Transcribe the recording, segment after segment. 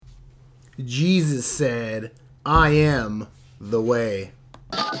Jesus said, I am the way.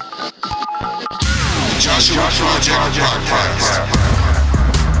 Joshua Project Podcast.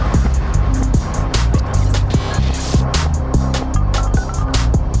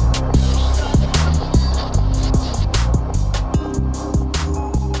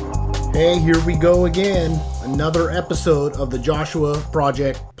 Hey, here we go again. Another episode of the Joshua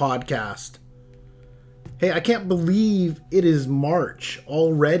Project Podcast. Hey, I can't believe it is March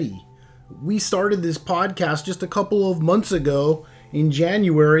already. We started this podcast just a couple of months ago in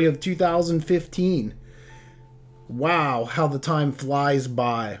January of 2015. Wow, how the time flies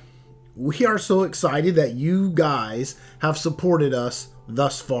by. We are so excited that you guys have supported us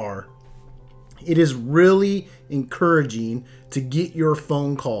thus far. It is really encouraging to get your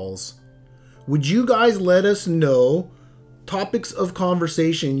phone calls. Would you guys let us know topics of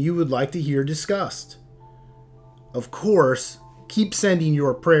conversation you would like to hear discussed? Of course, keep sending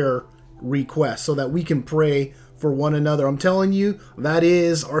your prayer requests so that we can pray for one another. I'm telling you, that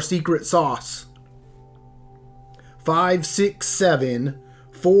is our secret sauce.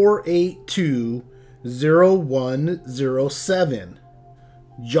 567-482-0107.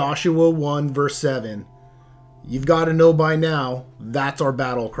 Joshua 1 verse 7. You've got to know by now, that's our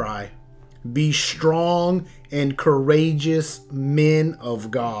battle cry. Be strong and courageous men of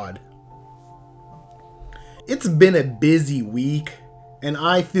God. It's been a busy week, and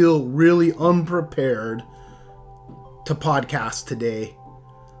I feel really unprepared to podcast today.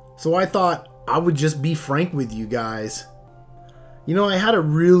 So I thought I would just be frank with you guys. You know, I had a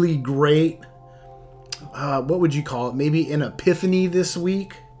really great, what would you call it? Maybe an epiphany this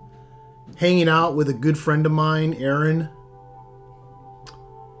week. Hanging out with a good friend of mine, Aaron.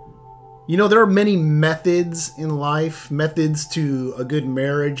 You know, there are many methods in life, methods to a good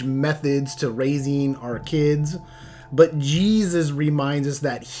marriage, methods to raising our kids. But Jesus reminds us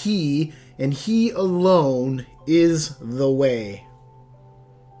that He and He alone is the way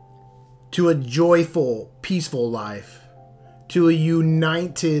to a joyful, peaceful life, to a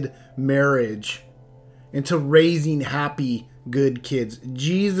united marriage, and to raising happy, good kids.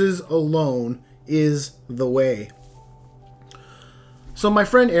 Jesus alone is the way. So my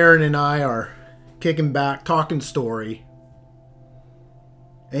friend Aaron and I are kicking back, talking story.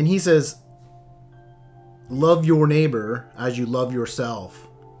 And he says, love your neighbor as you love yourself.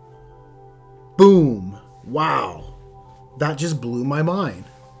 Boom. Wow. That just blew my mind.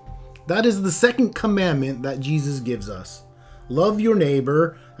 That is the second commandment that Jesus gives us. Love your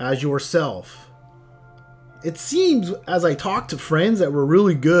neighbor as yourself. It seems as I talk to friends that we're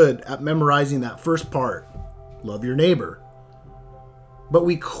really good at memorizing that first part. Love your neighbor. But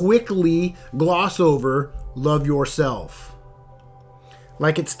we quickly gloss over love yourself.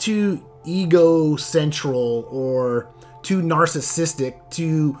 Like it's too ego-central or too narcissistic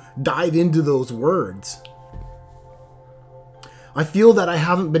to dive into those words. I feel that I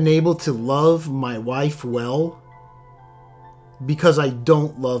haven't been able to love my wife well because I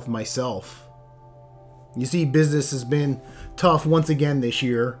don't love myself. You see, business has been tough once again this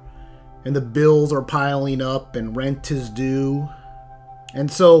year, and the bills are piling up and rent is due. And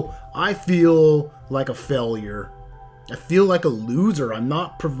so I feel like a failure. I feel like a loser. I'm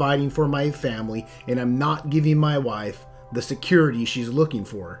not providing for my family, and I'm not giving my wife the security she's looking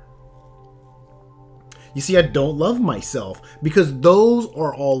for. You see, I don't love myself because those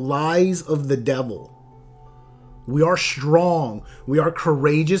are all lies of the devil. We are strong. We are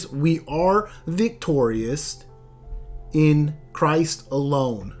courageous. We are victorious in Christ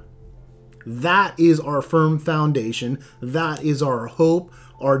alone. That is our firm foundation. That is our hope,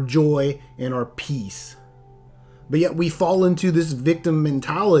 our joy, and our peace. But yet we fall into this victim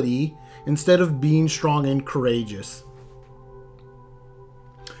mentality instead of being strong and courageous.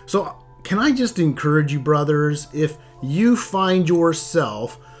 So can I just encourage you, brothers, if you find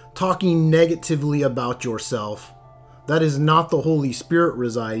yourself talking negatively about yourself, that is not the Holy Spirit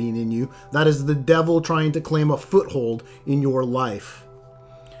residing in you. That is the devil trying to claim a foothold in your life.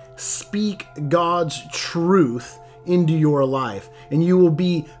 Speak God's truth into your life, and you will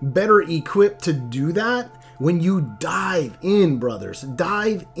be better equipped to do that when you dive in, brothers.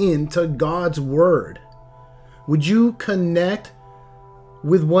 Dive into God's word. Would you connect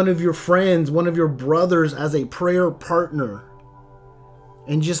with one of your friends, one of your brothers as a prayer partner,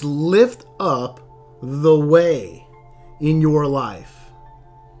 and just lift up the way in your life?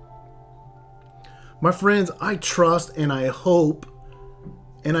 My friends, I trust and I hope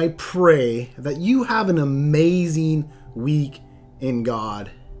and I pray that you have an amazing week in God.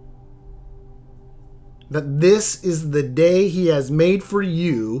 That this is the day He has made for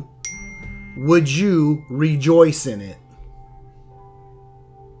you. Would you rejoice in it?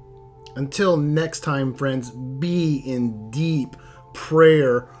 Until next time, friends, be in deep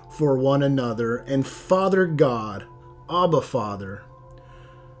prayer for one another. And Father God, Abba Father,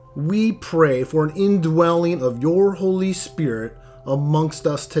 we pray for an indwelling of your Holy Spirit amongst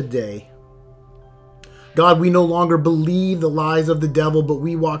us today. God, we no longer believe the lies of the devil, but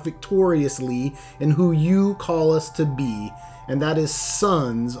we walk victoriously in who you call us to be, and that is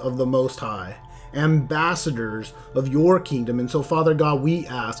sons of the Most High, ambassadors of your kingdom. And so, Father God, we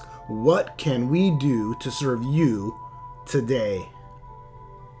ask, what can we do to serve you today?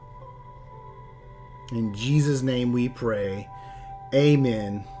 In Jesus' name we pray.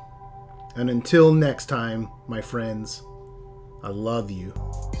 Amen. And until next time, my friends, I love you.